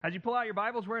As you pull out your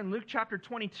Bibles, we're in Luke chapter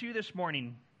 22 this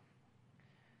morning.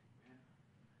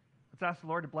 Let's ask the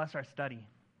Lord to bless our study.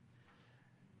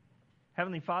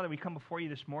 Heavenly Father, we come before you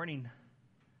this morning.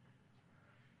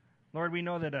 Lord, we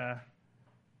know that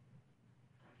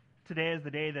today is the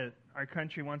day that our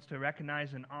country wants to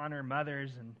recognize and honor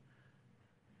mothers. And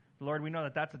Lord, we know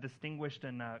that that's a distinguished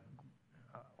and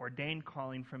ordained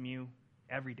calling from you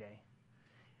every day.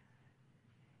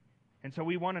 And so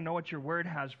we want to know what your word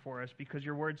has for us, because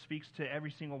your word speaks to every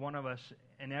single one of us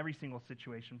in every single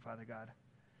situation, Father God.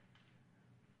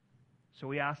 So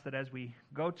we ask that as we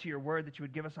go to your word, that you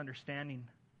would give us understanding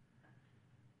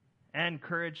and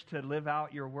courage to live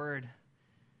out your word.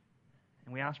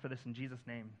 And we ask for this in Jesus'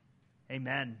 name.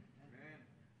 Amen.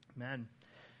 Amen.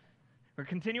 We're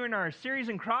continuing our series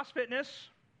in CrossFitness.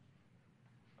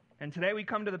 And today we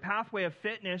come to the pathway of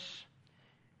fitness.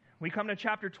 We come to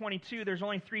chapter 22. There's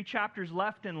only 3 chapters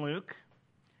left in Luke.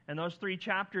 And those 3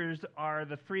 chapters are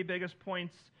the 3 biggest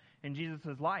points in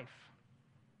Jesus' life.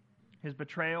 His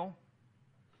betrayal,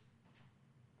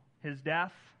 his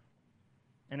death,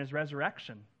 and his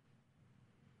resurrection.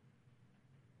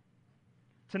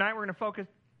 Tonight we're going to focus,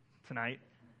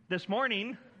 this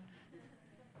morning,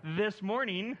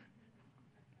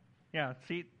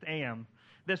 a.m.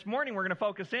 This morning we're going to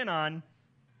focus in on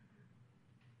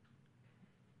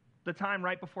the time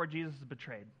right before Jesus is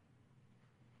betrayed,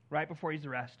 right before he's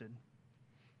arrested.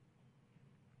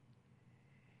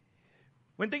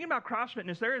 When thinking about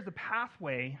CrossFitness, there is a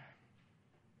pathway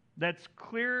that's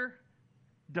clear,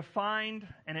 defined,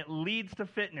 and it leads to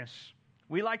fitness.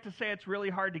 We like to say it's really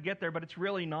hard to get there, but it's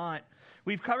really not.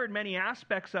 We've covered many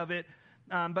aspects of it,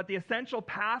 but the essential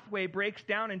pathway breaks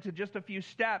down into just a few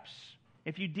steps.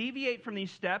 If you deviate from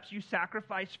these steps, you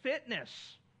sacrifice fitness.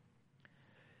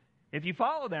 If you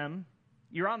follow them,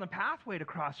 you're on the pathway to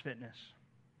CrossFitness.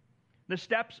 The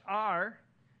steps are,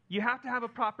 you have to have a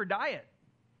proper diet.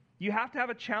 You have to have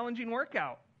a challenging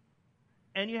workout.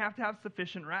 And you have to have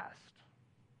sufficient rest.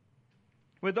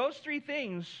 With those 3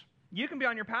 things, you can be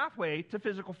on your pathway to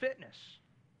physical fitness.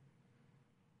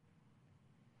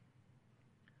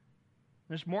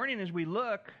 This morning, as we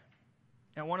look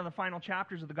at one of the final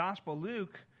chapters of the Gospel of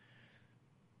Luke,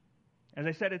 as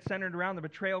I said, it's centered around the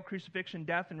betrayal, crucifixion,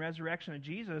 death, and resurrection of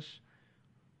Jesus.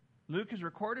 Luke has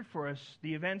recorded for us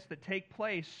the events that take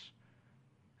place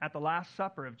at the Last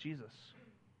Supper of Jesus.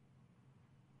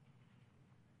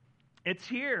 It's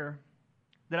here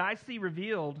that I see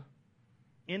revealed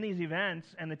in these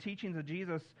events and the teachings of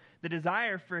Jesus the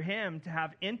desire for him to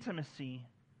have intimacy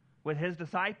with his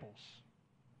disciples.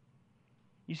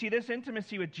 You see, this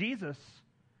intimacy with Jesus,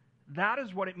 that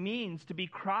is what it means to be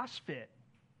CrossFit.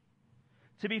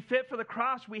 To be fit for the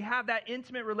cross, we have that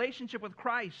intimate relationship with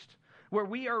Christ, where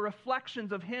we are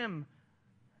reflections of him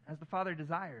as the Father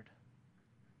desired.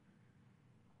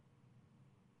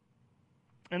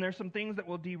 And there's some things that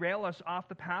will derail us off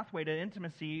the pathway to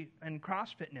intimacy and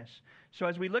CrossFitness. So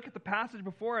as we look at the passage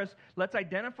before us, let's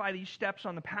identify these steps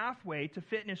on the pathway to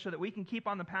fitness so that we can keep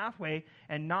on the pathway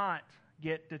and not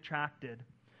get detracted.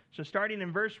 So starting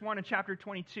in verse 1 of chapter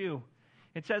 22,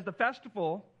 it says, "The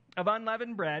festival of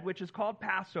unleavened bread, which is called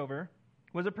Passover,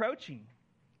 was approaching.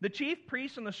 The chief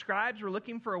priests and the scribes were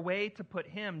looking for a way to put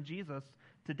him, Jesus,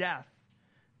 to death,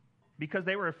 because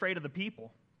they were afraid of the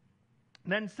people.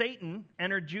 Then Satan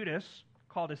entered Judas,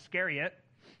 called Iscariot,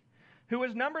 who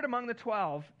was numbered among the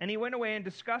 12, and he went away and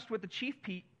discussed with the chief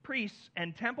priests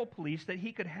and temple police that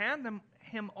he could hand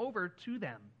him over to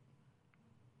them.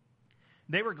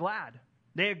 They were glad.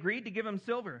 They agreed to give him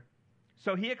silver.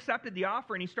 So he accepted the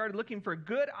offer, and he started looking for a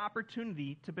good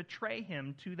opportunity to betray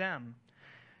him to them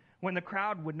when the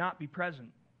crowd would not be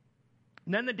present.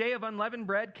 And then the day of unleavened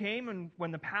bread came, and when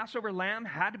the Passover lamb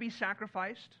had to be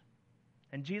sacrificed,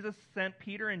 and Jesus sent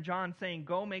Peter and John, saying,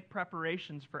 'Go make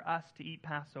preparations for us to eat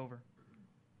Passover.'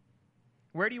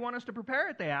 'Where do you want us to prepare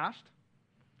it?' they asked.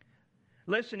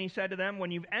 'Listen,' he said to them,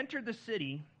 'when you've entered the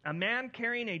city, a man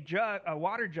carrying a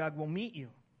water jug will meet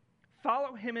you.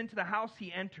 Follow him into the house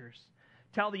he enters.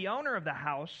 Tell the owner of the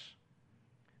house,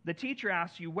 the teacher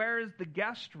asks you, where is the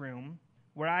guest room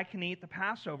where I can eat the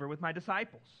Passover with my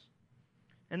disciples?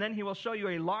 And then he will show you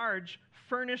a large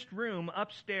furnished room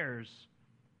upstairs.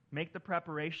 Make the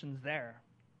preparations there.'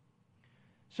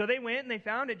 So they went and they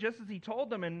found it just as he told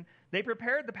them, and they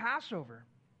prepared the Passover.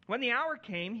 When the hour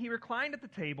came, he reclined at the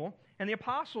table, and the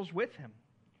apostles with him.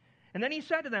 And then he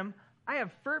said to them, 'I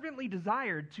have fervently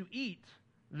desired to eat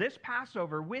this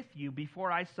Passover with you before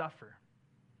I suffer.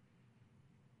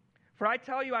 For I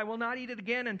tell you, I will not eat it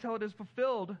again until it is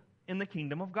fulfilled in the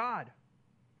kingdom of God.'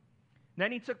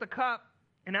 Then he took the cup,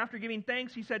 and after giving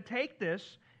thanks, he said, 'Take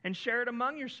this and share it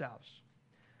among yourselves.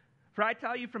 For I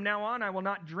tell you, from now on I will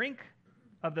not drink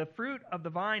of the fruit of the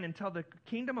vine until the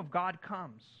kingdom of God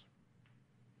comes.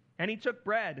 And he took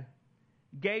bread,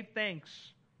 gave thanks,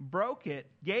 broke it,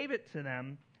 gave it to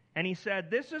them, and he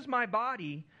said, "This is my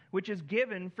body, which is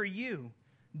given for you.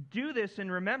 Do this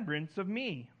in remembrance of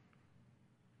me."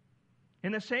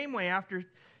 In the same way, after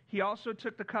he also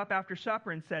took the cup after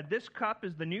supper and said, "This cup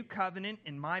is the new covenant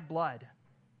in my blood,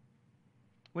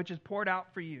 which is poured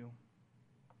out for you.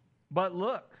 But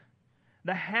look,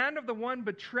 the hand of the one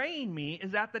betraying me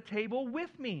is at the table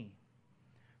with me.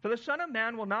 For the Son of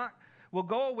Man will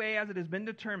go away as it has been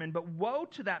determined, but woe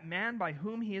to that man by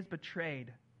whom he is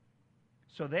betrayed."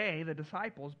 So they, the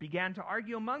disciples, began to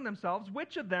argue among themselves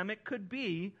which of them it could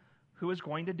be who was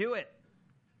going to do it.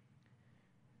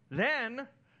 Then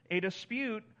a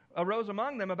dispute arose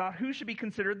among them about who should be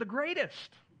considered the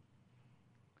greatest.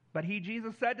 But he,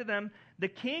 Jesus, said to them, "The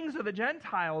kings of the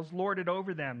Gentiles lord it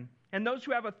over them, and those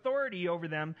who have authority over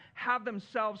them have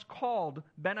themselves called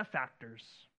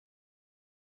benefactors.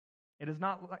 It is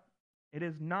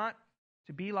not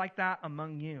to be like that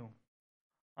among you.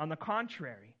 On the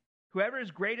contrary, whoever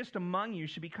is greatest among you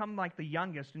should become like the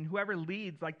youngest, and whoever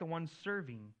leads like the one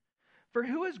serving. For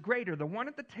who is greater, the one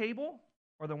at the table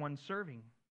or the one serving?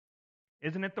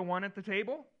 Isn't it the one at the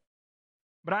table?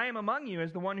 But I am among you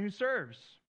as the one who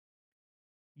serves.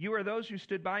 You are those who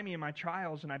stood by me in my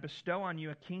trials, and I bestow on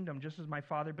you a kingdom, just as my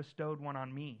Father bestowed one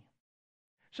on me,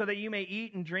 so that you may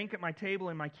eat and drink at my table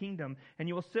in my kingdom, and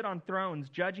you will sit on thrones,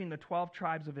 judging the 12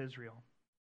 tribes of Israel."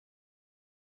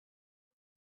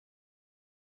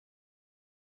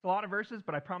 It's a lot of verses,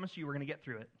 but I promise you we're going to get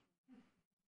through it.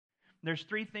 There's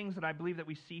 3 things that I believe that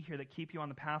we see here that keep you on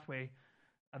the pathway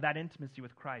of that intimacy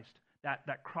with Christ,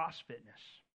 that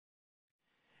cross-fitness.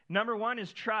 Number 1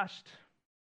 is trust.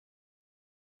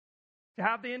 To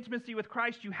have the intimacy with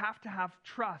Christ, you have to have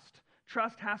trust.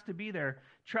 Trust has to be there.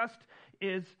 Trust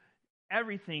is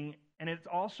everything, and it's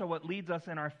also what leads us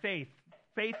in our faith.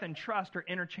 Faith and trust are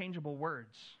interchangeable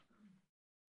words.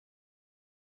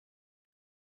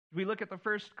 If we look at the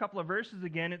first couple of verses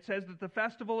again, it says that the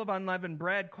festival of unleavened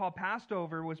bread called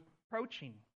Passover was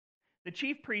approaching. The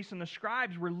chief priests and the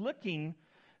scribes were looking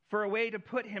for a way to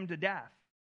put him to death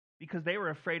because they were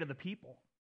afraid of the people.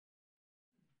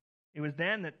 It was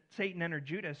then that Satan entered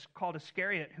Judas, called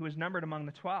Iscariot, who was numbered among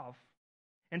the 12.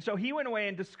 And so he went away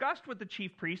and discussed with the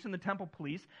chief priests and the temple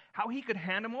police how he could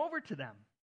hand him over to them.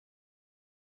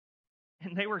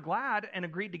 And they were glad and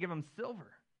agreed to give him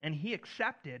silver. And he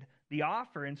accepted the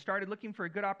offer and started looking for a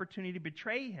good opportunity to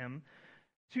betray him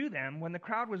to them when the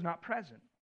crowd was not present.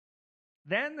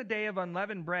 Then the day of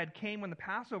unleavened bread came when the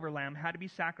Passover lamb had to be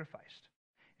sacrificed.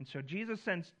 And so Jesus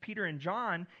sends Peter and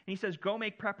John, and he says, "Go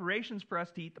make preparations for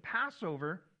us to eat the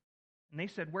Passover." And they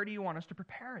said, "Where do you want us to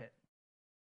prepare it?"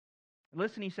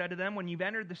 "Listen," he said to them, "when you've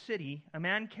entered the city, a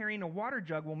man carrying a water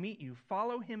jug will meet you.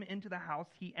 Follow him into the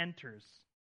house he enters.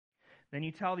 Then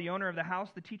you tell the owner of the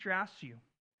house, 'The teacher asks you,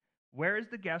 where is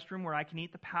the guest room where I can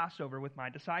eat the Passover with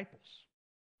my disciples?'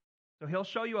 So he'll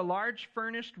show you a large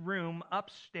furnished room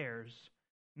upstairs.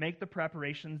 Make the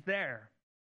preparations there."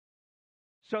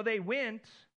 So they went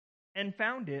and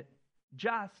found it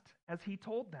just as he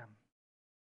told them.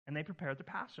 And they prepared the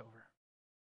Passover.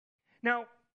 Now,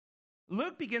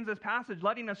 Luke begins this passage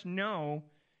letting us know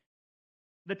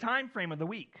the time frame of the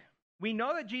week. We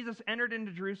know that Jesus entered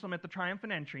into Jerusalem at the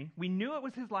triumphant entry. We knew it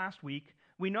was his last week.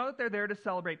 We know that they're there to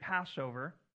celebrate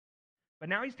Passover. But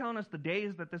now he's telling us the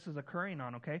days that this is occurring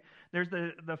on, okay? There's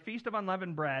the Feast of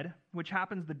Unleavened Bread, which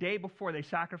happens the day before they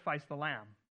sacrifice the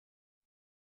lamb.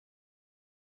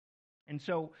 And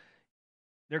so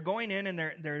they're going in and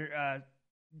they're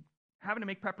having to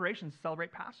make preparations to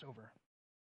celebrate Passover.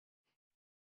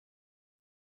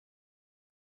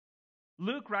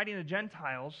 Luke, writing to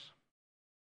Gentiles,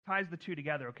 ties the two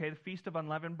together, okay? The Feast of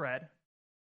Unleavened Bread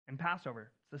and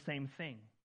Passover. It's the same thing.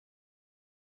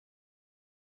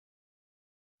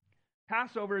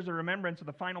 Passover is a remembrance of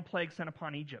the final plague sent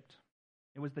upon Egypt.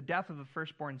 It was the death of the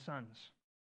firstborn sons.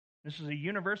 This was a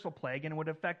universal plague and it would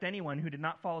affect anyone who did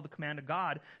not follow the command of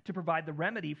God to provide the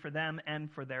remedy for them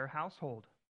and for their household.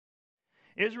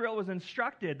 Israel was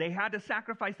instructed they had to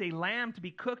sacrifice a lamb to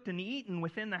be cooked and eaten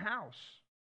within the house.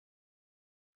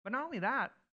 But not only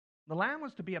that, the lamb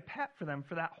was to be a pet for them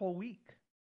for that whole week.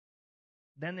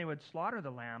 Then they would slaughter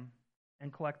the lamb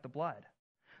and collect the blood.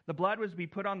 The blood was to be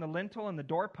put on the lintel and the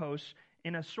doorposts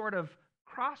in a sort of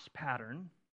cross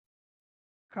pattern.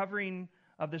 Covering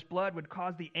of this blood would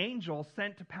cause the angel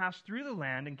sent to pass through the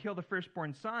land and kill the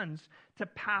firstborn sons to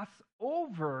pass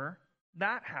over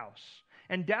that house.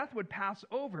 And death would pass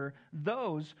over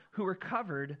those who were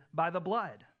covered by the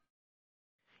blood.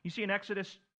 You see in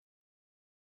Exodus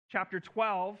chapter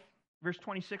 12, verse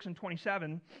 26 and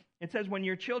 27, it says, when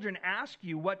your children ask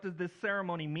you, what does this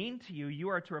ceremony mean to you? You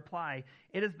are to reply,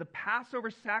 it is the Passover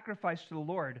sacrifice to the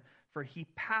Lord, for he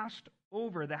passed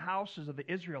over the houses of the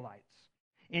Israelites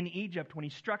in Egypt when he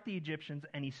struck the Egyptians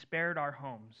and he spared our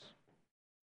homes.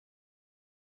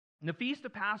 And the Feast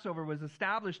of Passover was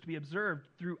established to be observed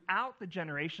throughout the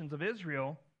generations of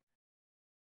Israel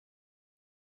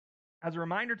as a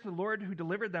reminder to the Lord who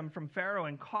delivered them from Pharaoh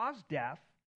and caused death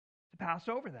to pass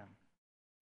over them.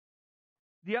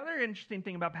 The other interesting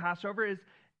thing about Passover is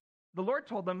the Lord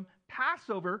told them,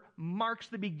 Passover marks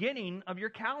the beginning of your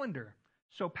calendar.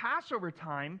 So Passover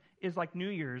time is like New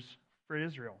Year's for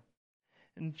Israel.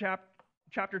 In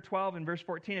chapter 12 and verse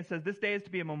 14, it says, this day is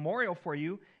to be a memorial for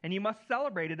you, and you must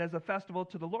celebrate it as a festival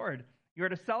to the Lord. You are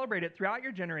to celebrate it throughout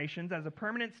your generations as a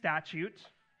permanent statute.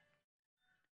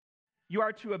 You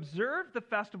are to observe the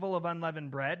festival of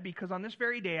unleavened bread, because on this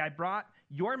very day I brought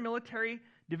your military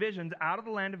divisions out of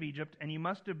the land of Egypt, and you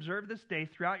must observe this day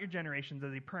throughout your generations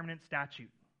as a permanent statute.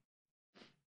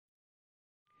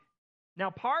 Now,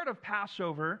 part of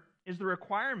Passover is the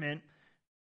requirement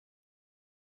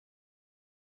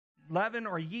leaven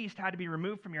or yeast had to be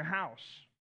removed from your house.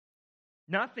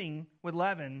 Nothing with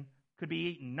leaven could be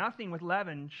eaten. Nothing with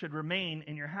leaven should remain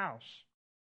in your house.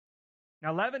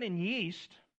 Now, leaven and yeast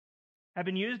have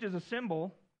been used as a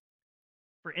symbol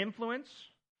for influence,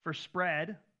 for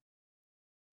spread,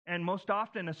 and most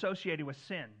often associated with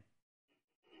sin.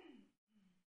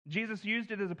 Jesus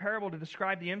used it as a parable to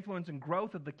describe the influence and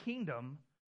growth of the kingdom,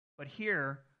 but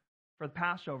here, for the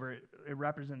Passover, it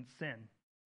represents sin.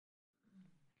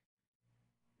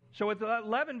 So with the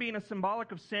leaven being a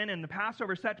symbolic of sin and the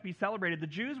Passover set to be celebrated, the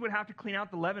Jews would have to clean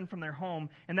out the leaven from their home,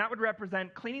 and that would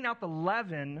represent cleaning out the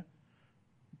leaven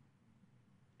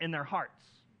in their hearts.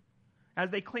 As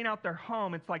they clean out their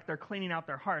home, it's like they're cleaning out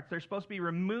their hearts. They're supposed to be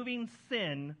removing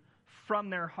sin from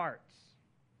their hearts.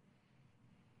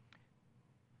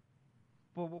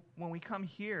 But when we come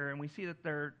here and we see that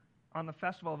they're on the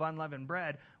festival of unleavened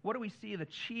bread, what do we see the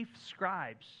chief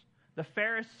scribes, the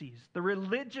Pharisees, the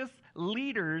religious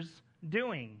leaders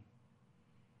doing?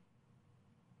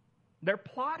 They're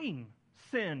plotting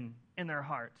sin in their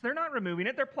hearts. They're not removing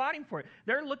it. They're plotting for it.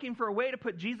 They're looking for a way to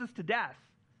put Jesus to death.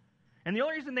 And the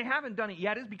only reason they haven't done it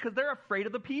yet is because they're afraid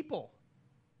of the people.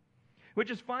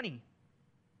 Which is funny.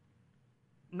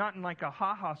 Not in like a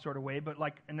ha-ha sort of way, but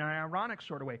like in an ironic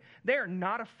sort of way. They are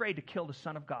not afraid to kill the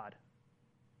Son of God.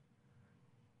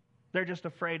 They're just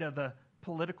afraid of the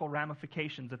political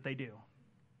ramifications if they do.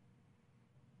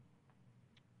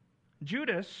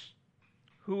 Judas,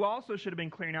 who also should have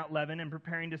been clearing out leaven and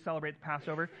preparing to celebrate the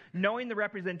Passover, knowing the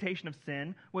representation of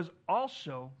sin, was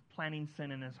also planning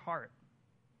sin in his heart.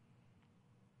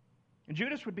 And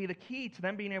Judas would be the key to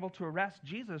them being able to arrest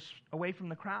Jesus away from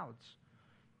the crowds.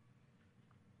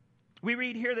 We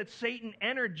read here that Satan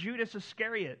entered Judas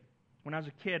Iscariot. When I was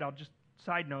a kid, I'll just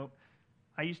side note,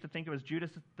 I used to think it was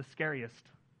Judas the scariest.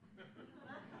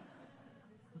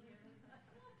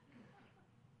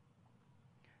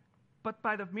 But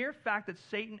by the mere fact that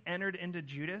Satan entered into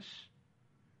Judas,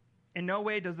 in no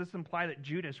way does this imply that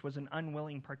Judas was an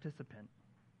unwilling participant.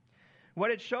 What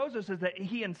it shows us is that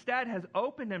he instead has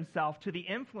opened himself to the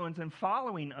influence and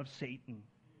following of Satan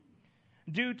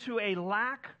due to a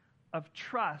lack of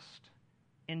trust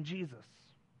in Jesus.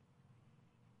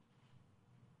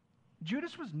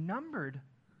 Judas was numbered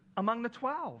among the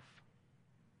 12.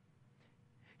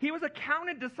 He was a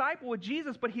counted disciple with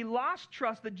Jesus, but he lost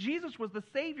trust that Jesus was the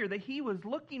Savior that he was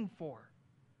looking for.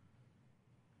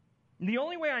 And the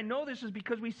only way I know this is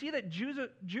because we see that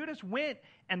Judas went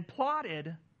and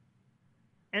plotted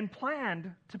and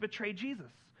planned to betray Jesus.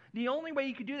 The only way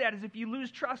you could do that is if you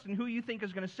lose trust in who you think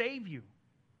is going to save you.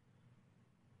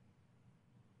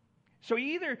 So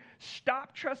he either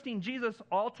stopped trusting Jesus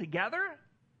altogether,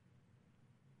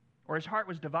 or his heart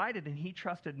was divided and he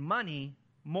trusted money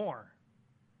more.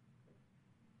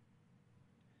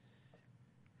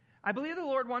 I believe the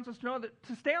Lord wants us to know that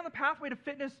to stay on the pathway to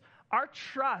fitness, our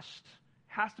trust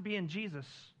has to be in Jesus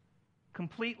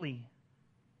completely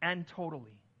and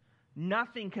totally.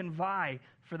 Nothing can vie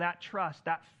for that trust,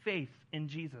 that faith in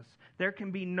Jesus. There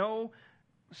can be no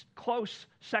close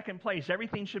second place.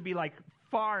 Everything should be like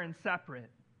far and separate.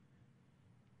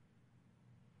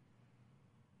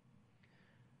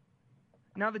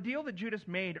 Now, the deal that Judas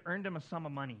made earned him a sum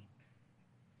of money.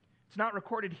 It's not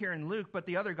recorded here in Luke, but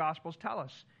the other Gospels tell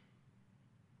us.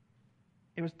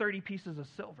 It was 30 pieces of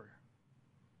silver.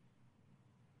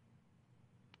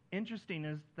 Interesting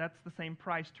is that's the same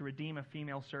price to redeem a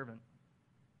female servant.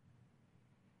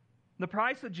 The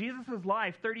price of Jesus'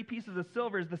 life, 30 pieces of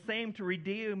silver, is the same to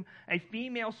redeem a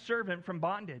female servant from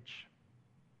bondage.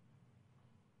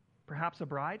 Perhaps a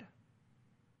bride?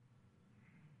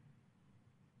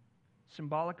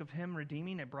 Symbolic of him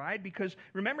redeeming a bride? Because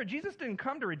remember, Jesus didn't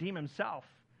come to redeem himself.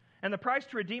 And the price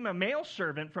to redeem a male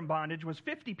servant from bondage was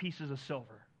 50 pieces of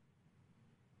silver.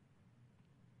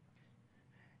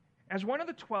 As one of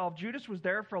the 12, Judas was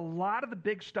there for a lot of the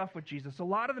big stuff with Jesus, a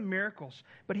lot of the miracles.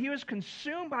 But he was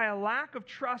consumed by a lack of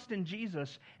trust in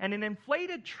Jesus and an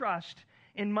inflated trust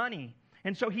in money.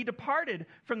 And so he departed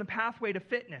from the pathway to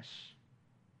fitness.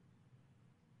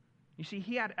 You see,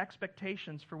 he had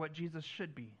expectations for what Jesus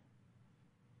should be.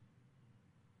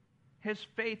 His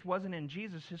faith wasn't in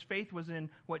Jesus. His faith was in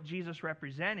what Jesus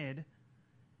represented.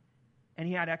 And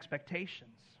he had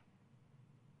expectations.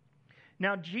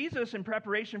 Now, Jesus, in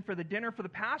preparation for the dinner for the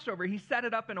Passover, he set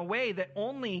it up in a way that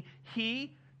only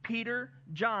he, Peter,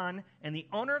 John, and the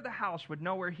owner of the house would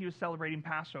know where he was celebrating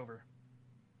Passover.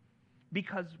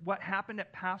 Because what happened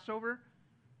at Passover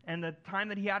and the time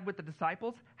that he had with the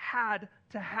disciples had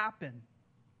to happen.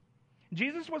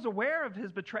 Jesus was aware of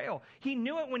his betrayal. He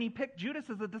knew it when he picked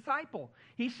Judas as a disciple.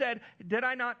 He said, "Did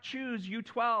I not choose you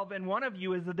 12, and one of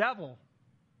you is the devil?"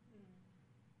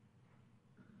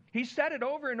 He said it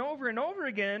over and over and over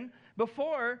again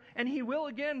before, and he will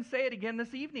again say it again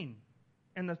this evening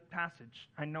in the passage.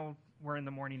 I know we're in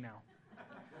the morning now.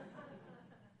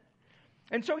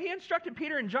 And so he instructed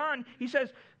Peter and John.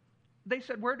 They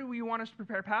said, "Where do you want us to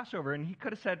prepare Passover?" And he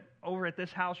could have said, "Over at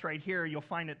this house right here, you'll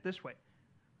find it this way."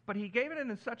 But he gave it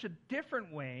in such a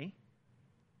different way,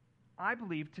 I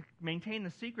believe, to maintain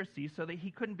the secrecy so that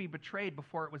he couldn't be betrayed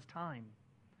before it was time.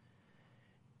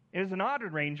 It is an odd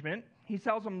arrangement. He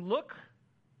tells them, "Look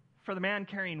for the man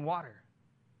carrying water."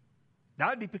 That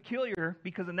would be peculiar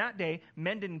because in that day,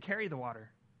 men didn't carry the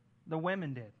water. The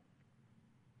women did.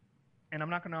 And I'm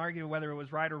not going to argue whether it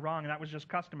was right or wrong. That was just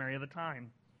customary at the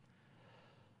time.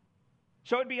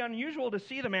 So it would be unusual to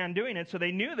see the man doing it, so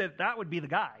they knew that that would be the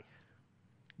guy.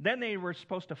 Then they were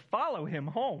supposed to follow him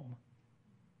home.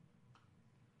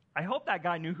 I hope that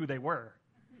guy knew who they were.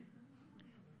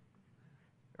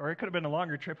 Or it could have been a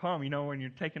longer trip home, when you're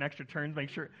taking extra turns,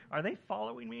 make sure, are they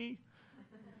following me?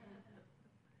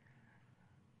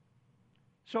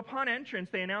 So upon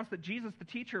entrance, they announced that Jesus, the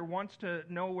teacher, wants to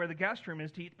know where the guest room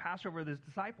is to eat Passover with his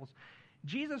disciples.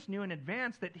 Jesus knew in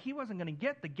advance that he wasn't going to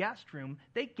get the guest room.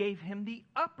 They gave him the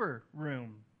upper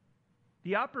room.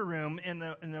 The upper room in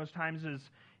those times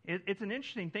it's an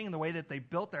interesting thing in the way that they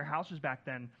built their houses back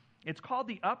then. It's called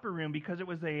the upper room because it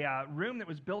was a room that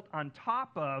was built on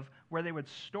top of where they would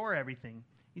store everything.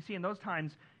 You see, in those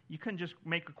times, you couldn't just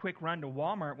make a quick run to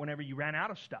Walmart whenever you ran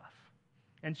out of stuff.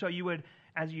 And so you would,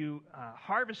 as you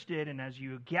harvested and as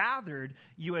you gathered,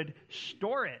 you would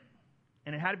store it.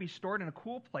 And it had to be stored in a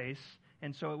cool place.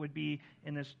 And so it would be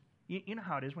in this, you know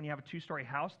how it is when you have a 2-story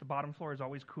house, the bottom floor is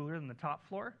always cooler than the top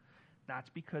floor. That's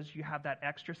because you have that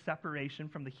extra separation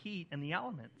from the heat and the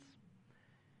elements.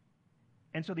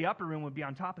 And so the upper room would be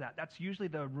on top of that. That's usually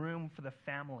the room for the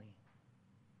family.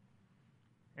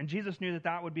 And Jesus knew that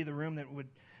that would be the room that would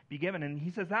be given. And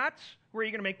he says, that's where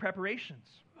you're going to make preparations.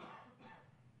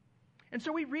 And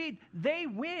so we read, they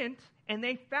went and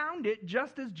they found it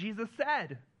just as Jesus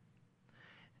said.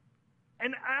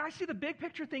 And I see the big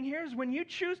picture thing here is when you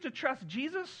choose to trust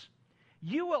Jesus,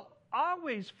 you will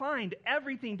always find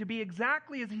everything to be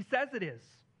exactly as he says it is.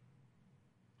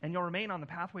 And you'll remain on the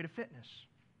pathway to fitness.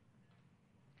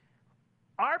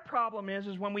 Our problem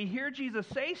is when we hear Jesus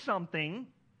say something,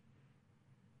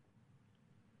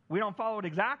 we don't follow it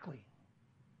exactly.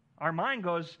 Our mind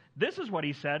goes, this is what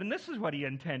he said, and this is what he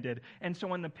intended. And so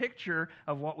when the picture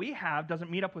of what we have doesn't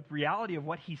meet up with reality of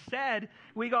what he said,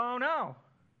 we go, oh no,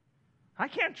 I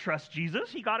can't trust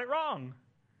Jesus. He got it wrong.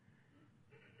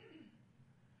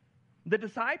 The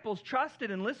disciples trusted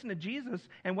and listened to Jesus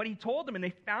and what he told them, and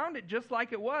they found it just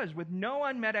like it was, with no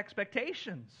unmet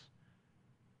expectations.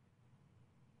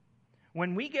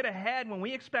 When we get ahead, when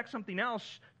we expect something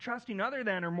else, trusting other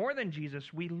than or more than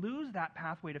Jesus, we lose that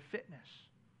pathway to fitness.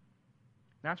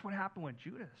 That's what happened with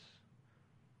Judas.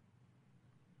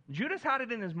 Judas had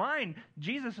it in his mind,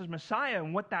 Jesus is Messiah,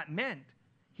 and what that meant.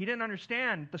 He didn't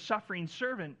understand the suffering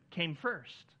servant came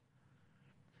first.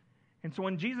 And so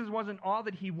when Jesus wasn't all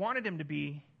that he wanted him to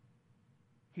be,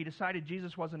 he decided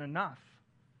Jesus wasn't enough.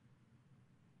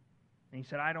 And he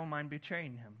said, I don't mind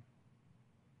betraying him.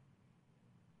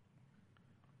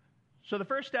 So the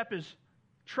first step is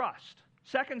trust.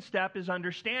 Second step is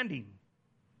understanding.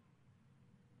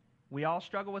 We all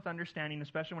struggle with understanding,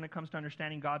 especially when it comes to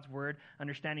understanding God's Word,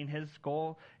 understanding His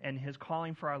goal and His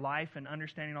calling for our life, and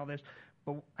understanding all this.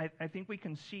 But I think we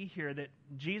can see here that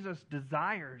Jesus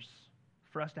desires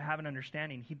for us to have an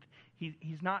understanding.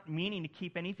 He's not meaning to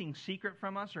keep anything secret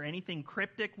from us or anything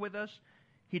cryptic with us.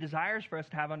 He desires for us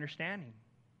to have understanding.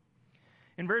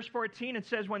 In verse 14, it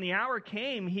says, when the hour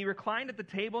came, he reclined at the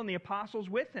table and the apostles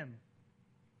with him.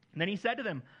 And then he said to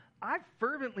them, I've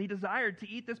fervently desired to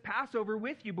eat this Passover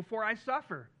with you before I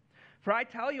suffer. For I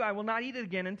tell you, I will not eat it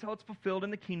again until it's fulfilled in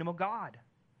the kingdom of God.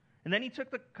 And then he took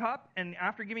the cup, and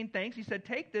after giving thanks, he said,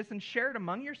 take this and share it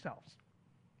among yourselves.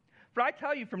 For I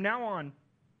tell you, from now on,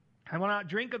 I will not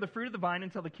drink of the fruit of the vine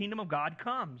until the kingdom of God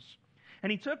comes.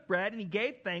 And he took bread, and he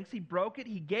gave thanks, he broke it,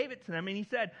 he gave it to them, and he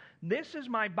said, this is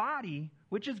my body,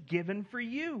 which is given for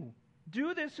you.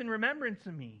 Do this in remembrance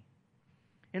of me.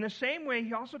 In the same way,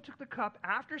 he also took the cup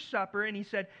after supper, and he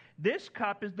said, this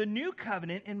cup is the new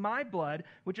covenant in my blood,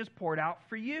 which is poured out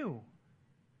for you.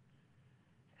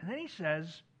 And then he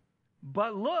says,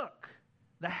 but look,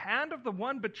 the hand of the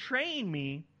one betraying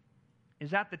me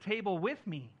is at the table with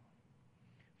me.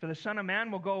 For the Son of Man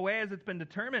will go away as it's been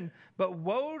determined, but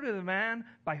woe to the man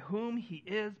by whom he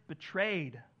is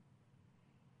betrayed.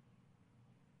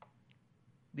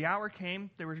 The hour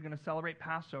came, they were going to celebrate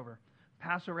Passover.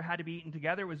 Passover had to be eaten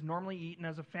together. It was normally eaten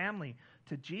as a family.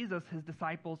 To Jesus, his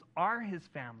disciples are his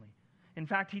family. In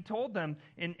fact, he told them,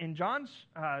 in John's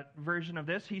version of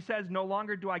this, he says, no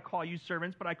longer do I call you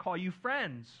servants, but I call you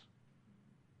friends.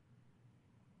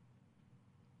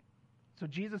 So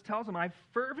Jesus tells them, I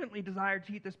fervently desired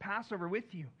to eat this Passover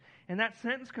with you. And that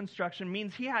sentence construction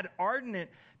means he had ardent,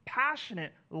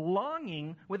 passionate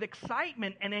longing with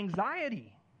excitement and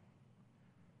anxiety.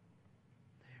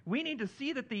 We need to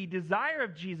see that the desire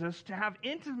of Jesus to have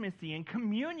intimacy and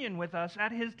communion with us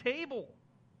at his table.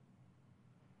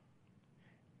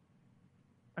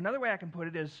 Another way I can put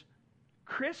it is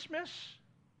Christmas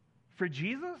for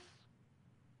Jesus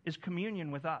is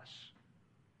communion with us.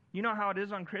 You know how it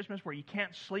is on Christmas where you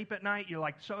can't sleep at night? You're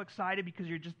like so excited because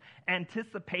you're just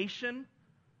anticipation.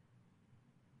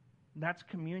 That's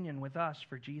communion with us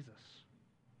for Jesus.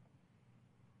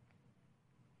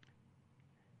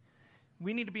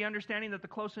 We need to be understanding that the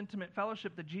close, intimate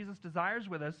fellowship that Jesus desires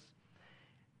with us,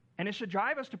 and it should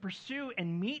drive us to pursue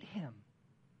and meet him.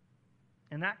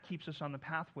 And that keeps us on the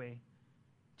pathway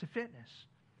to fitness.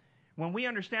 When we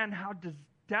understand how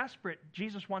desperate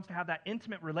Jesus wants to have that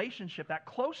intimate relationship, that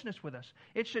closeness with us,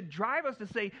 it should drive us to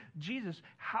say, Jesus,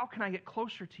 how can I get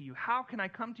closer to you? How can I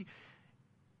come to you?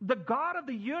 The God of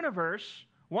the universe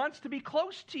wants to be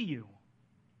close to you.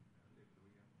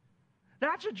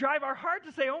 That should drive our heart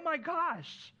to say, oh my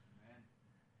gosh,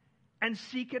 and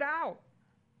seek it out.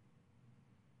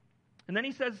 And then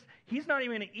he says he's not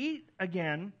even going to eat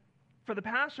again for the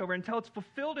Passover until it's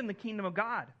fulfilled in the kingdom of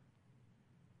God.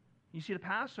 You see, the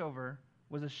Passover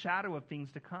was a shadow of things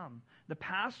to come. The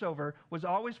Passover was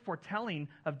always foretelling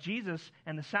of Jesus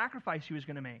and the sacrifice he was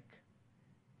going to make.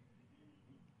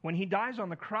 When he dies on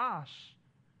the cross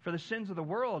for the sins of the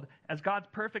world as God's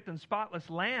perfect and spotless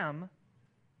lamb,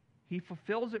 he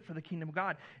fulfills it for the kingdom of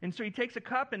God. And so he takes a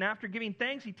cup, and after giving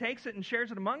thanks, he takes it and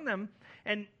shares it among them.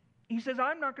 And he says,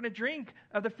 I'm not going to drink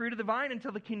of the fruit of the vine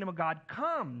until the kingdom of God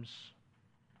comes.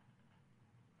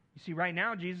 You see, right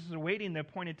now, Jesus is awaiting the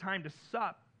appointed time to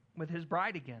sup with his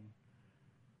bride again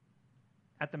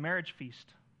at the marriage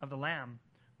feast of the Lamb,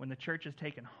 when the church is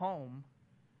taken home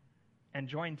and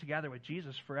joined together with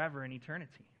Jesus forever in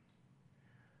eternity.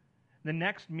 The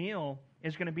next meal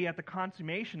is going to be at the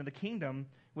consummation of the kingdom,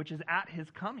 which is at his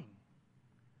coming.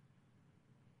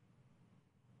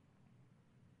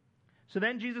 So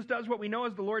then Jesus does what we know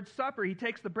as the Lord's Supper. He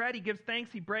takes the bread, he gives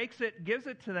thanks, he breaks it, gives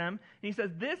it to them, and he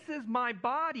says, this is my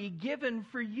body given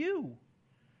for you.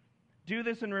 Do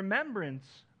this in remembrance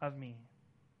of me.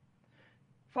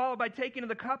 Followed by taking of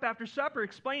the cup after supper,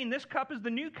 explaining, this cup is the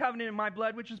new covenant in my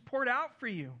blood, which is poured out for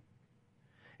you.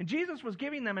 And Jesus was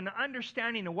giving them an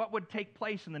understanding of what would take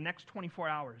place in the next 24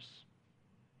 hours.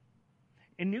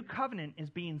 A new covenant is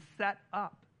being set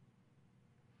up.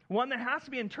 One that has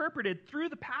to be interpreted through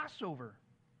the Passover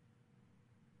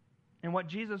and what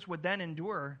Jesus would then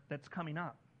endure that's coming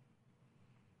up.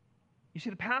 You see,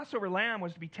 the Passover lamb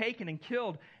was to be taken and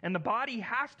killed, and the body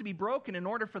has to be broken in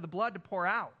order for the blood to pour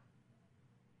out.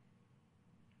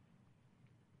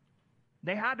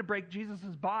 They had to break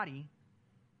Jesus' body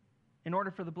in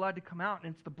order for the blood to come out,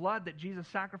 and it's the blood that Jesus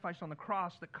sacrificed on the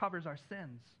cross that covers our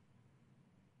sins.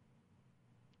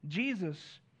 Jesus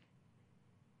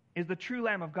is the true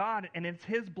Lamb of God, and it's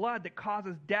his blood that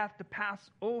causes death to pass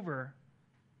over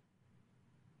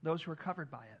those who are covered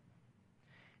by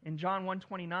it. In John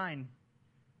 1:29,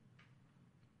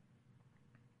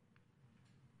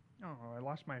 I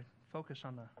lost my focus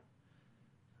on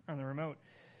on the remote.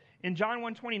 In John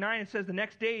 1:29, it says, the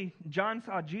next day, John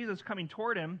saw Jesus coming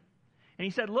toward him, and he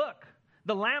said, look,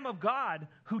 the Lamb of God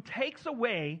who takes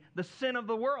away the sin of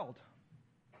the world.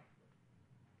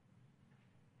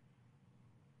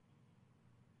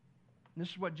 And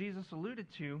this is what Jesus alluded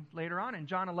to later on in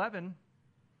John 11.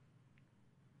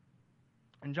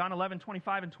 In John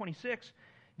 11:25 and 26,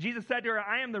 Jesus said to her,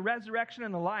 I am the resurrection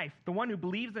and the life. The one who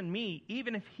believes in me,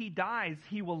 even if he dies,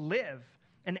 he will live.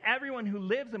 And everyone who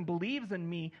lives and believes in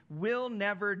me will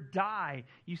never die.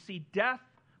 You see, death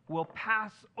will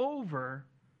pass over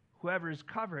whoever is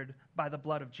covered by the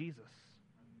blood of Jesus.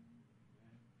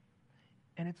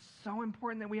 And it's so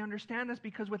important that we understand this,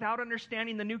 because without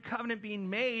understanding the new covenant being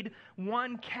made,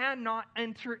 one cannot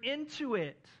enter into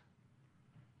it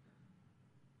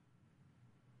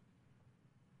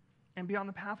and be on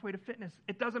the pathway to fitness.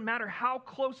 It doesn't matter how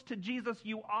close to Jesus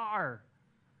you are.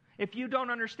 If you don't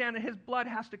understand that his blood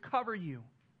has to cover you,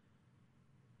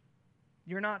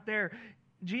 you're not there.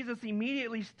 Jesus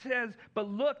immediately says, but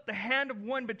look, the hand of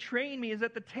one betraying me is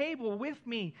at the table with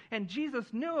me. And Jesus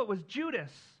knew it was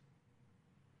Judas.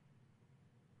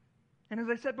 And as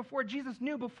I said before, Jesus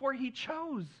knew before he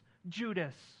chose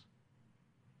Judas.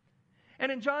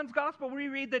 And in John's gospel, we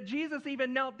read that Jesus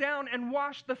even knelt down and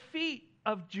washed the feet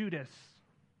of Judas.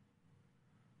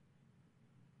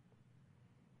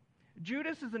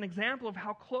 Judas is an example of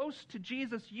how close to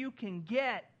Jesus you can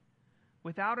get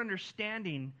without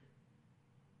understanding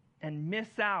and miss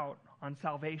out on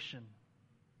salvation.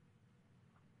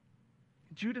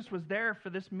 Judas was there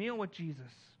for this meal with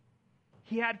Jesus.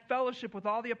 He had fellowship with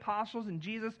all the apostles and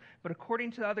Jesus, but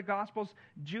according to the other gospels,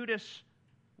 Judas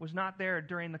was not there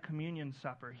during the communion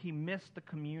supper. He missed the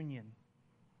communion.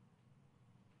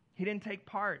 He didn't take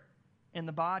part in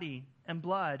the body and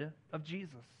blood of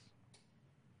Jesus.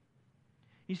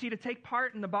 You see, to take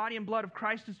part in the body and blood of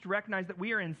Christ is to recognize that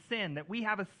we are in sin, that we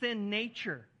have a sin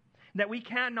nature, that we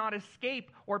cannot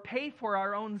escape or pay for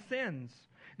our own sins.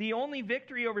 The only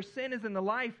victory over sin is in the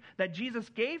life that Jesus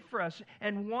gave for us,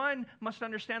 and one must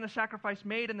understand the sacrifice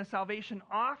made and the salvation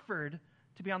offered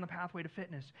to be on the pathway to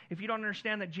fitness. If you don't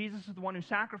understand that Jesus is the one who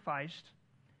sacrificed,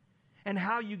 and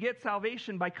how you get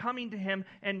salvation by coming to him,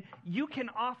 and you can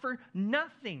offer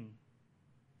nothing.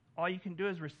 All you can do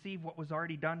is receive what was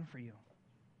already done for you.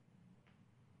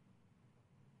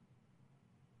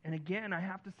 And again, I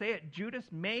have to say it, Judas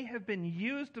may have been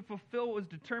used to fulfill what was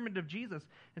determined of Jesus.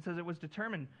 It says it was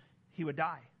determined he would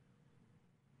die.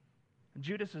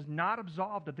 Judas is not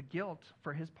absolved of the guilt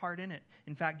for his part in it.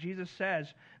 In fact, Jesus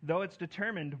says, though it's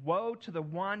determined, woe to the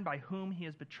one by whom he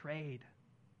is betrayed.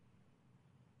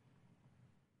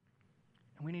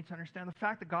 And we need to understand the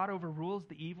fact that God overrules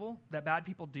the evil that bad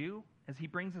people do as he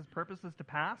brings his purposes to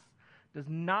pass does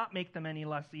not make them any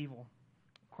less evil,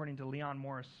 according to Leon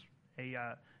Morris, a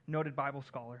noted Bible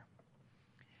scholar.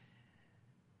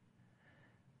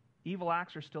 Evil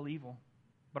acts are still evil,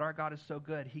 but our God is so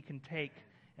good, he can take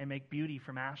and make beauty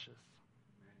from ashes.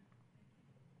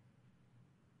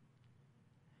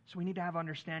 So we need to have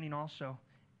understanding also.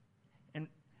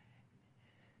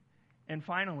 And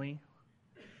finally,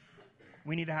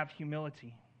 we need to have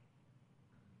humility.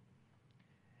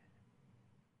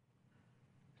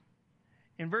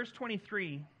 In verse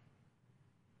 23,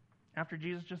 after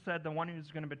Jesus just said, the one who's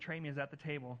going to betray me is at the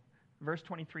table, verse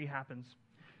 23 happens.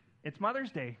 It's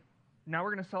Mother's Day. Now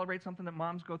we're going to celebrate something that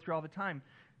moms go through all the time.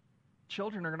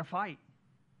 Children are going to fight.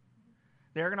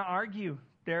 They're going to argue.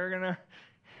 They're going to...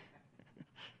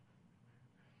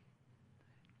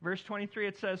 Verse 23,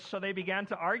 it says, so they began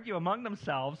to argue among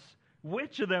themselves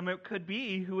which of them it could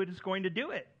be who is going to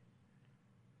do it.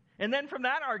 And then from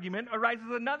that argument arises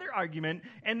another argument,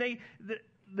 and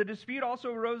the dispute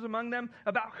also arose among them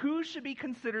about who should be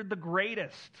considered the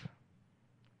greatest.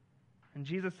 And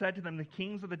Jesus said to them, the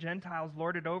kings of the Gentiles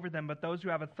lord it over them, but those who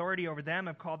have authority over them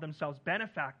have called themselves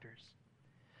benefactors.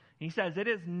 He says, it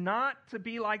is not to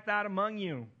be like that among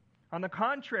you. On the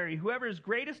contrary, whoever is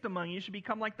greatest among you should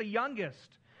become like the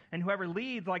youngest, and whoever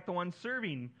leads like the one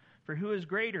serving. For who is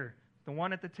greater, the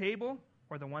one at the table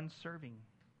or the one serving?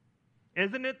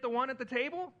 Isn't it the one at the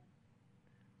table?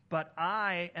 But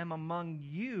I am among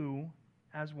you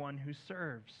as one who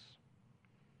serves.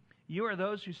 You are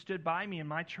those who stood by me in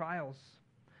my trials.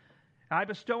 I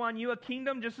bestow on you a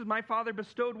kingdom just as my Father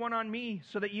bestowed one on me,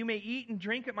 so that you may eat and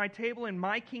drink at my table in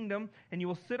my kingdom, and you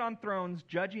will sit on thrones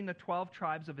judging the 12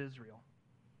 tribes of Israel.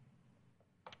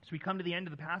 So we come to the end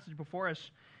of the passage before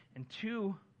us, and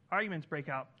two arguments break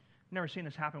out. I've never seen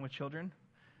this happen with children,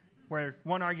 where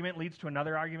one argument leads to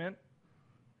another argument,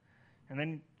 and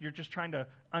then you're just trying to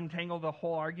untangle the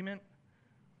whole argument.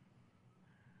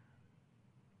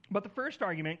 But the first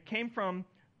argument came from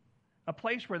a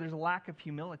place where there's a lack of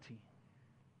humility.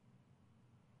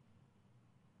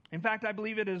 In fact, I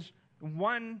believe it is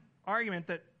one argument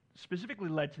that specifically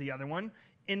led to the other one,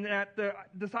 in that the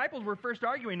disciples were first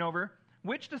arguing over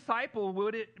which disciple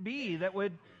would it be that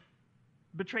would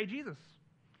betray Jesus.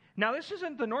 Now, this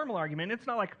isn't the normal argument. It's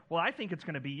not like, well, I think it's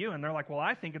going to be you. And they're like, well,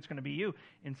 I think it's going to be you.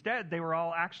 Instead, they were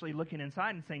all actually looking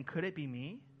inside and saying, could it be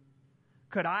me?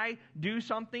 Could I do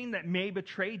something that may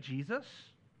betray Jesus?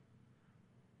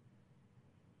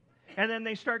 And then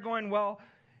they start going, well,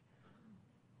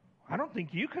 I don't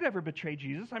think you could ever betray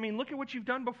Jesus. I mean, look at what you've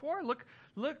done before. Look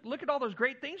at all those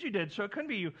great things you did. So it couldn't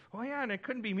be you. Oh, yeah, and it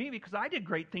couldn't be me because I did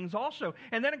great things also.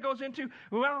 And then it goes into,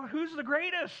 well, who's the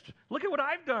greatest? Look at what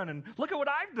I've done, and look at what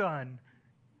I've done.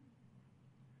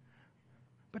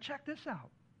 But check this out.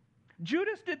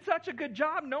 Judas did such a good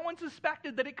job, no one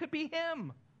suspected that it could be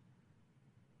him.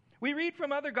 We read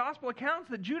from other gospel accounts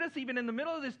that Judas, even in the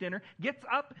middle of this dinner, gets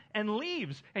up and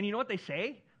leaves. And you know what they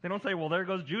say? They don't say, well, there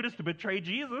goes Judas to betray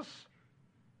Jesus.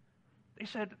 They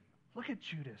said, look at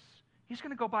Judas. He's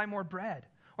going to go buy more bread.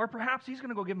 Or perhaps he's going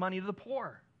to go give money to the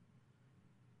poor.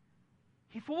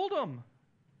 He fooled them.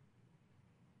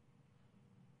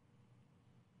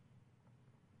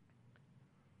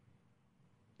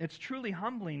 It's truly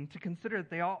humbling to consider that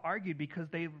they all argued because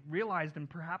they realized and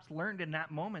perhaps learned in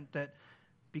that moment that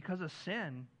because of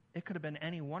sin, it could have been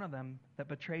any one of them that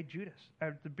betrayed Jesus.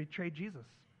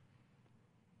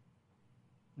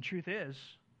 The truth is,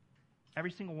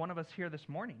 every single one of us here this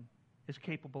morning is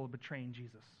capable of betraying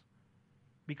Jesus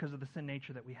because of the sin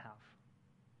nature that we have.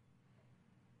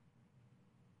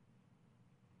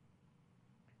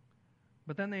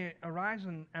 But then they arise,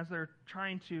 and as they're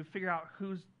trying to figure out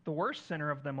who's the worst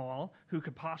sinner of them all, who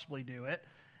could possibly do it,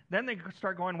 then they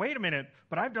start going, wait a minute,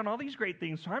 but I've done all these great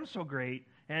things, so I'm so great,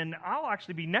 and I'll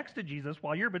actually be next to Jesus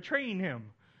while you're betraying him.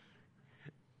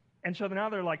 And so now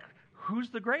they're like, who's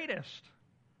the greatest?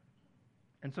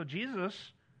 And so Jesus,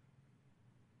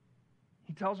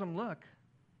 he tells them, look,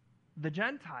 the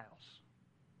Gentiles,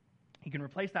 he can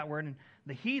replace that word in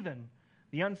the heathen,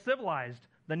 the uncivilized,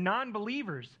 the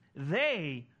non-believers,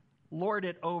 they lord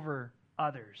it over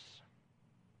others.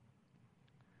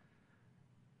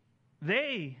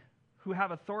 They who have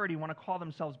authority want to call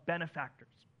themselves benefactors,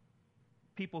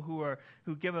 people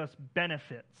who give us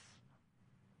benefits.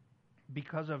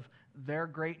 Because of their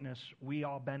greatness, we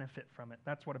all benefit from it.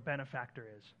 That's what a benefactor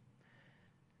is.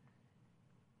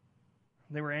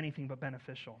 They were anything but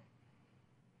beneficial.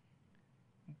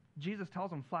 Jesus tells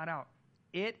them flat out,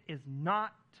 it is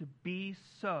not to be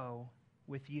so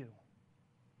with you.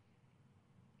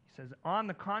 He says, on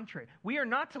the contrary, we are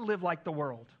not to live like the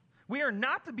world. We are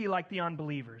not to be like the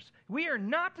unbelievers. We are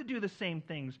not to do the same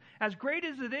things. As great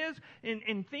as it is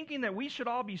in thinking that we should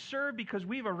all be served because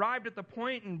we've arrived at the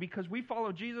point and because we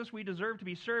follow Jesus, we deserve to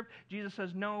be served, Jesus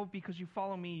says, no, because you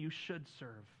follow me, you should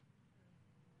serve.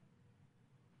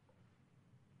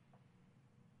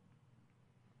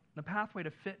 The pathway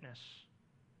to fitness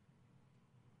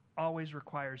always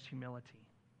requires humility.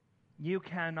 You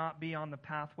cannot be on the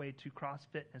pathway to cross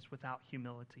fitness without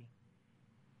humility.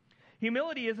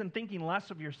 Humility isn't thinking less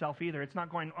of yourself either. It's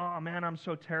not going, oh man, I'm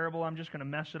so terrible, I'm just going to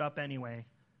mess it up anyway.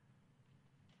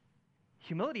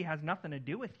 Humility has nothing to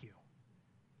do with you.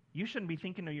 You shouldn't be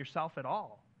thinking of yourself at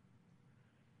all.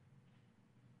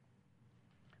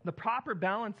 The proper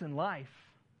balance in life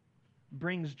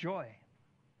brings joy.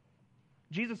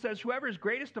 Jesus says, whoever is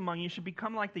greatest among you should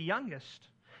become like the youngest,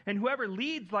 and whoever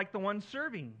leads like the one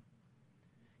serving.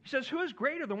 He says, who is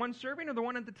greater, the one serving or the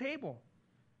one at the table?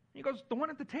 He goes, the one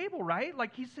at the table, right?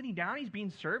 Like he's sitting down, he's being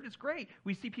served. It's great.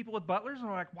 We see people with butlers and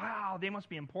we're like, wow, they must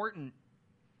be important.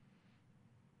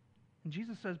 And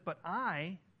Jesus says, but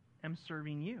I am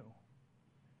serving you.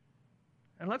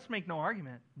 And let's make no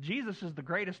argument. Jesus is the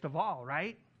greatest of all,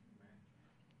 right?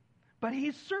 But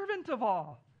he's servant of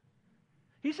all.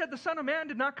 He said the Son of Man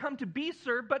did not come to be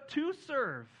served, but to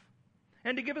serve,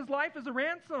 and to give his life as a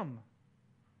ransom.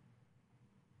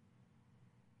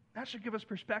 That should give us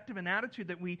perspective and attitude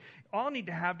that we all need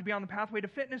to be on the pathway to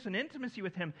fitness and intimacy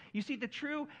with him. You see, the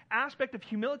true aspect of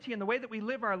humility and the way that we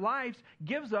live our lives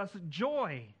gives us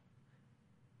joy.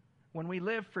 When we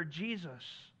live for Jesus,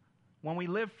 when we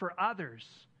live for others,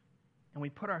 and we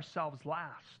put ourselves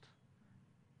last,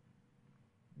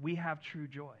 we have true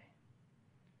joy.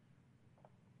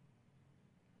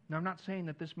 Now, I'm not saying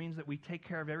that this means that we take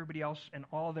care of everybody else and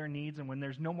all their needs, and when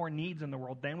there's no more needs in the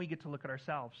world, then we get to look at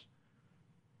ourselves.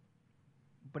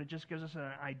 But it just gives us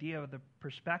an idea of the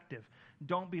perspective.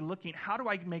 Don't be looking, how do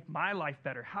I make my life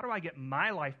better? How do I get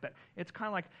my life better? It's kind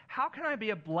of like, how can I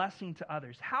be a blessing to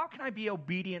others? How can I be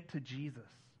obedient to Jesus?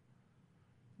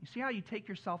 You see how you take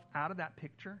yourself out of that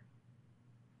picture?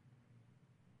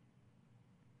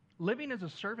 Living as a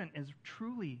servant is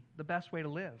truly the best way to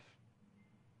live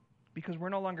because we're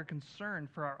no longer concerned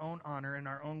for our own honor and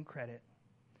our own credit.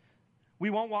 We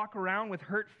won't walk around with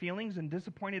hurt feelings and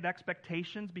disappointed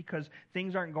expectations because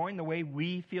things aren't going the way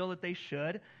we feel that they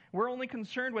should. We're only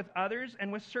concerned with others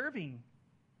and with serving.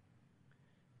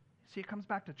 See, it comes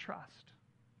back to trust.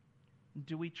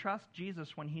 Do we trust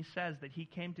Jesus when he says that he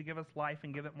came to give us life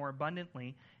and give it more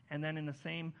abundantly, and then in the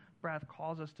same breath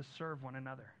calls us to serve one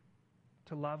another,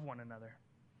 to love one another,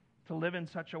 to live in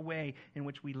such a way in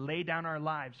which we lay down our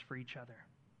lives for each other?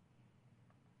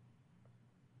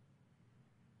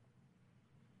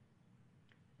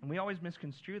 And we always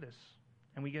misconstrue this,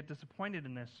 and we get disappointed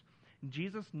in this.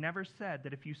 Jesus never said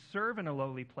that if you serve in a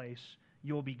lowly place,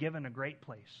 you will be given a great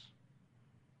place.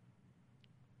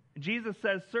 Jesus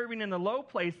says serving in the low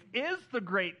place is the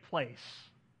great place.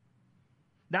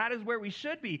 That is where we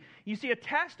should be. You see, a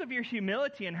test of your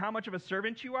humility and how much of a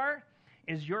servant you are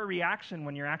is your reaction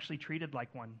when you're actually treated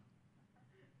like one.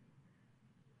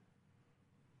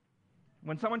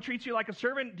 When someone treats you like a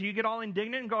servant, do you get all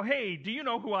indignant and go, "Hey, do you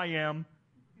know who I am?"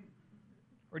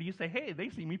 Or do you say, "Hey, they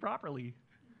see me properly.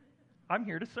 I'm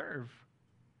here to serve"?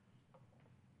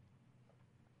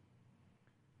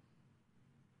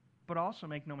 But also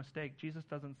make no mistake, Jesus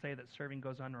doesn't say that serving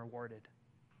goes unrewarded.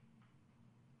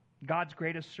 God's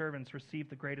greatest servants receive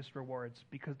the greatest rewards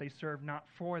because they serve not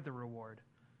for the reward,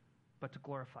 but to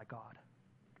glorify God.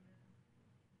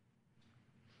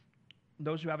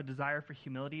 Those who have a desire for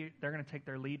humility, they're going to take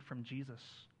their lead from Jesus,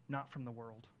 not from the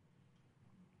world.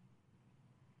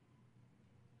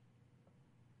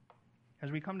 As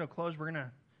we come to a close, we're going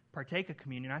to partake of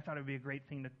communion. I thought it would be a great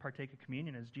thing to partake of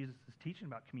communion as Jesus is teaching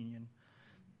about communion.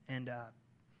 And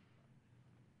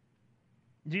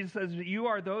Jesus says, "You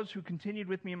are those who continued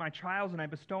with me in my trials, and I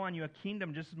bestow on you a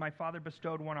kingdom just as my Father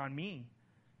bestowed one on me.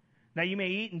 That you may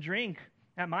eat and drink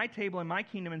at my table in my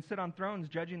kingdom and sit on thrones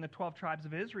judging the 12 tribes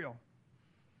of Israel."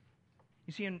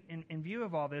 You see, in view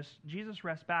of all this, Jesus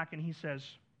rests back and he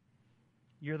says,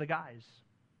 "You're the guys.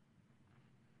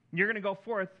 You're going to go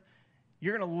forth.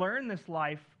 You're going to learn this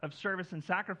life of service and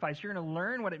sacrifice. You're going to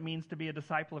learn what it means to be a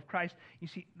disciple of Christ." You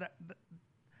see,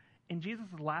 in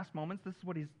Jesus' last moments, this is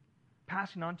what he's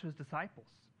passing on to his disciples.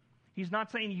 He's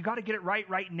not saying, "You got to get it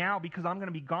right now because I'm going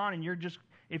to be gone and you're just,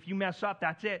 if you mess up,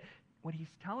 that's it." What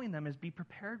he's telling them is be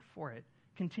prepared for it.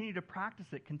 Continue to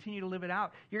practice it. Continue to live it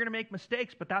out. You're going to make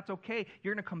mistakes, but that's okay.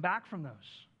 You're going to come back from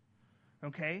those.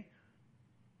 Okay?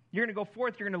 You're going to go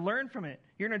forth. You're going to learn from it.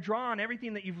 You're going to draw on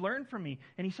everything that you've learned from me.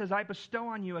 And he says, "I bestow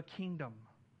on you a kingdom."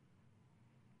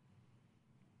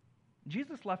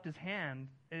 Jesus left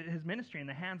his ministry in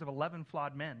the hands of 11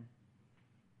 flawed men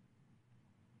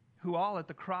who all at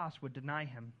the cross would deny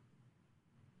him,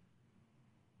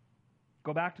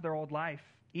 go back to their old life,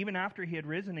 even after he had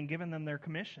risen and given them their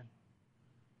commission.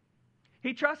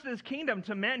 He trusted his kingdom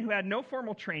to men who had no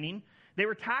formal training. They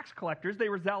were tax collectors, they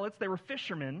were zealots, they were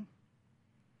fishermen.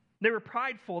 They were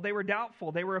prideful, they were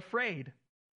doubtful, they were afraid.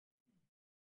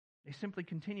 They simply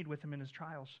continued with him in his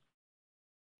trials.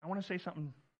 I want to say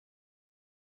something.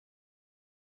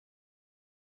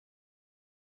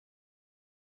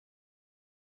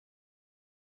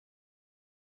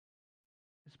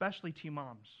 Especially to you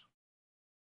moms.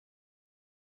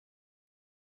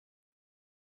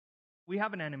 We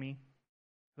have an enemy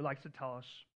who likes to tell us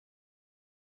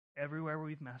everywhere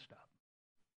we've messed up.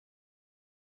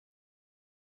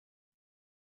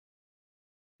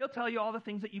 He'll tell you all the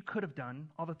things that you could have done,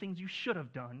 all the things you should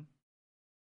have done,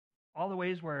 all the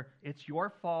ways where it's your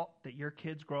fault that your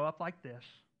kids grow up like this.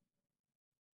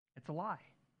 It's a lie.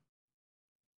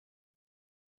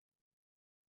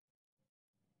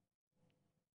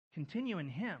 Continue in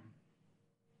him,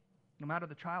 no matter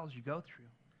the trials you go through.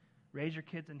 Raise your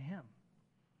kids in him.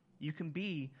 You can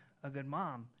be a good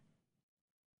mom.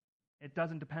 It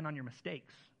doesn't depend on your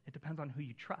mistakes. It depends on who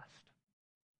you trust.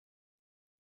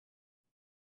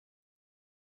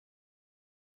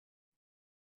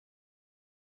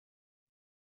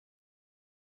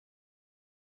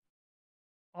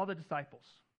 All the disciples,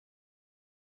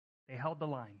 they held the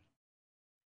line.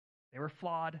 They were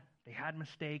flawed. They had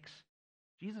mistakes.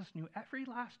 Jesus knew every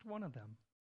last one of them,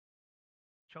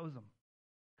 chose them,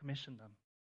 commissioned them.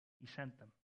 He sent them.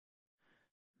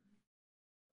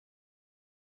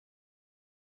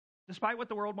 Despite what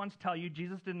the world wants to tell you,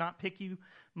 Jesus did not pick you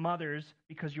mothers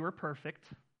because you were perfect.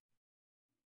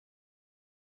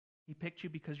 He picked you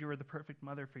because you were the perfect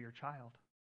mother for your child.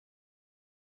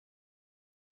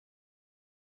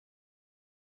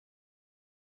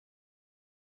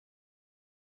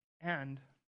 And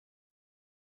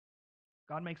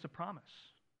God makes a promise.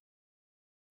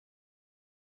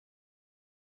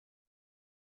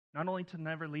 Not only to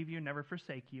never leave you, never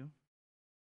forsake you,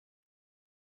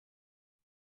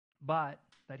 but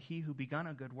that he who begun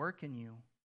a good work in you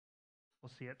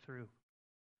will see it through.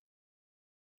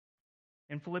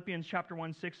 In Philippians chapter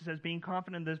 1:6, it says, being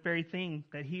confident of this very thing,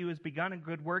 that he who has begun a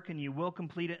good work in you will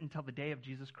complete it until the day of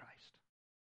Jesus Christ.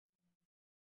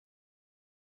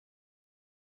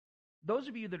 Those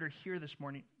of you that are here this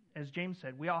morning, as James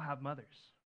said, we all have mothers.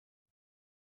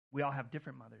 We all have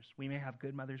different mothers. We may have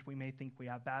good mothers. We may think we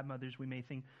have bad mothers. We may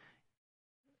think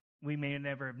we may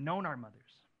never have known our mothers.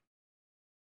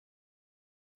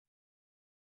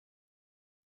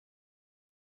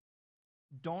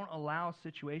 Don't allow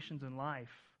situations in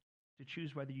life to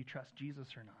choose whether you trust Jesus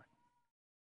or not.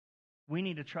 We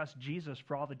need to trust Jesus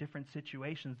for all the different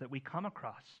situations that we come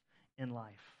across in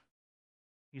life.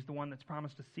 He's the one that's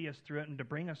promised to see us through it and to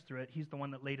bring us through it. He's the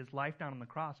one that laid his life down on the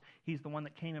cross. He's the one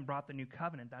that came and brought the new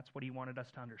covenant. That's what he wanted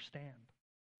us to understand.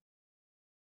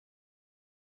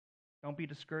 Don't be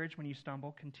discouraged when you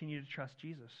stumble. Continue to trust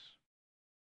Jesus.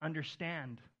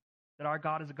 Understand that our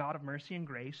God is a God of mercy and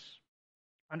grace.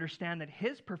 Understand that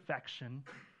his perfection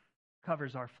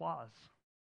covers our flaws.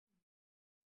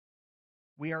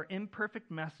 We are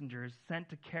imperfect messengers sent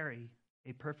to carry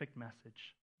a perfect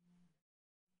message.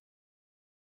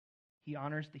 He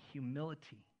honors the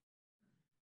humility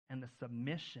and the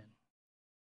submission,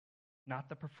 not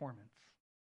the performance.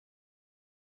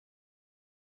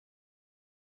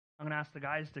 I'm going to ask the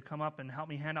guys to come up and help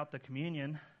me hand out the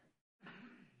communion.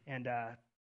 And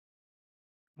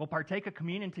we'll partake of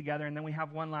communion together, and then we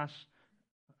have one last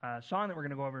song that we're going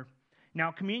to go over. Now,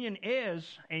 communion is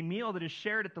a meal that is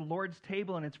shared at the Lord's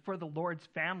table, and it's for the Lord's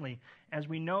family. As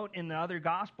we note in the other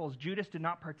Gospels, Judas did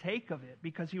not partake of it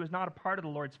because he was not a part of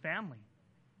the Lord's family.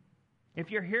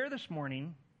 If you're here this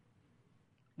morning,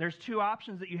 there's two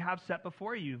options that you have set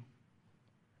before you.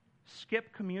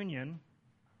 Skip communion,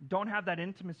 don't have that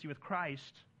intimacy with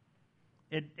Christ,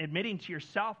 admitting to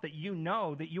yourself that you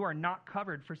know that you are not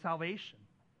covered for salvation.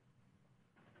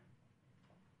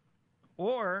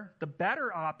 Or the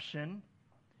better option,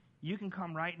 you can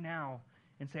come right now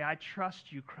and say, I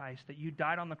trust you, Christ, that you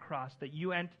died on the cross,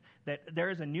 that there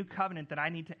is a new covenant that I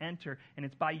need to enter, and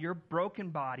it's by your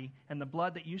broken body and the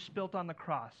blood that you spilt on the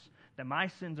cross that my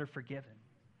sins are forgiven.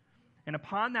 And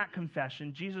upon that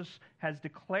confession, Jesus has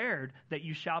declared that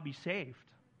you shall be saved.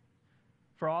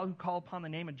 For all who call upon the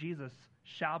name of Jesus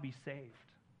shall be saved.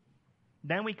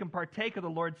 Then we can partake of the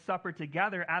Lord's Supper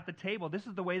together at the table. This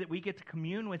is the way that we get to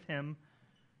commune with him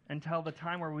until the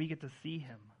time where we get to see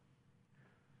him.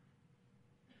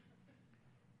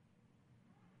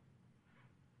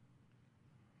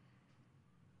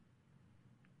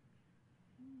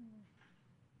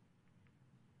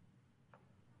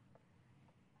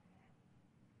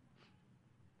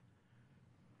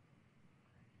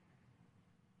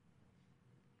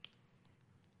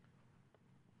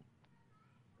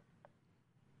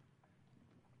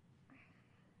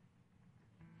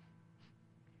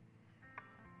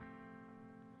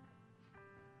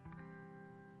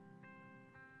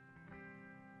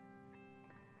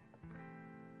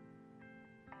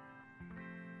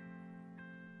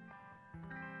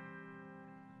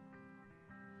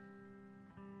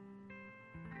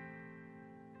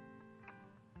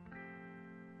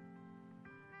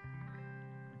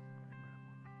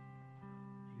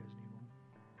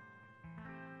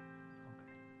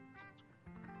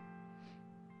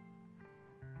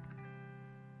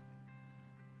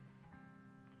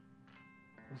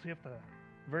 We'll see if the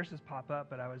verses pop up,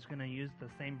 but I was going to use the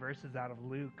same verses out of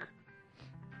Luke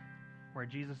where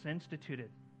Jesus instituted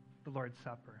the Lord's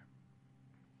Supper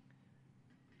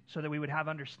so that we would have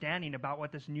understanding about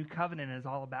what this new covenant is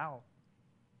all about.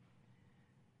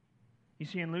 You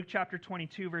see, in Luke chapter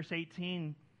 22, verse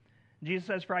 18, Jesus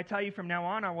says, for I tell you from now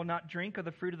on, I will not drink of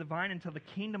the fruit of the vine until the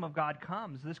kingdom of God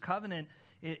comes. This covenant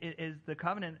is the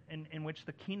covenant in which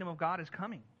the kingdom of God is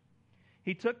coming.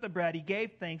 He took the bread, he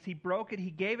gave thanks, he broke it, he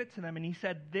gave it to them, and he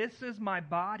said, this is my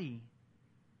body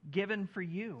given for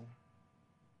you.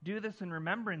 Do this in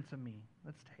remembrance of me.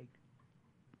 Let's take.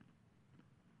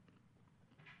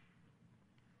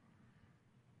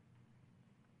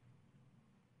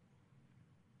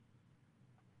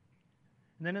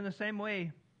 And then in the same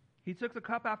way, he took the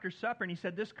cup after supper, and he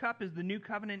said, this cup is the new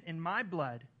covenant in my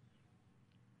blood,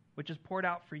 which is poured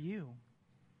out for you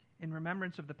in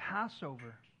remembrance of the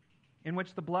Passover, in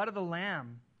which the blood of the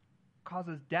Lamb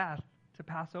causes death to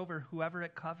pass over whoever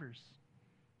it covers.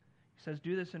 He says,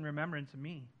 do this in remembrance of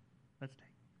me. Let's take.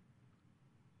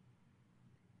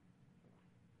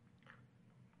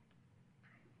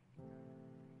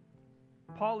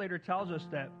 Paul later tells us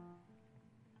that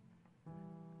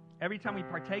every time we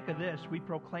partake of this, we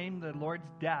proclaim the Lord's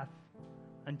death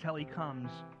until he comes.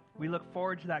 We look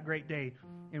forward to that great day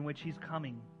in which he's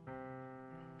coming.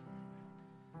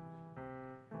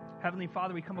 Heavenly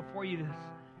Father, we come before you this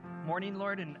morning,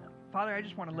 Lord, and Father, I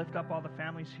just want to lift up all the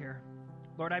families here.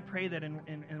 Lord, I pray that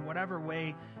in whatever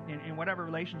way, in whatever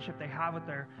relationship they have with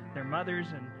their mothers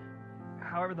and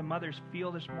however the mothers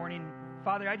feel this morning,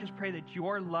 Father, I just pray that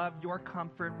your love, your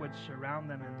comfort would surround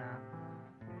them in that.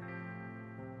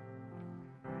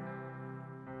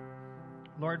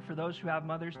 Lord, for those who have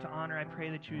mothers to honor, I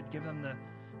pray that you would give them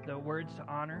the words to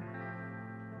honor.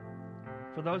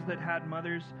 For those that had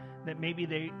mothers that maybe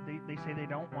they say they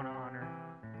don't want to honor,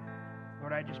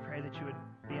 Lord, I just pray that you would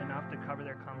be enough to cover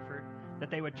their comfort,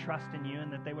 that they would trust in you,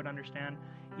 and that they would understand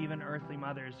even earthly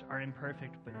mothers are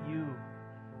imperfect, but you,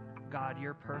 God,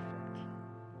 you're perfect.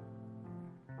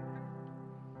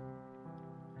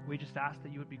 We just ask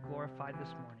that you would be glorified this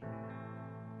morning.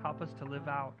 Help us to live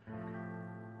out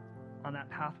on that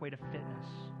pathway to fitness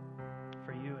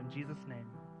for you. In Jesus' name,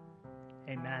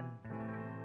 amen.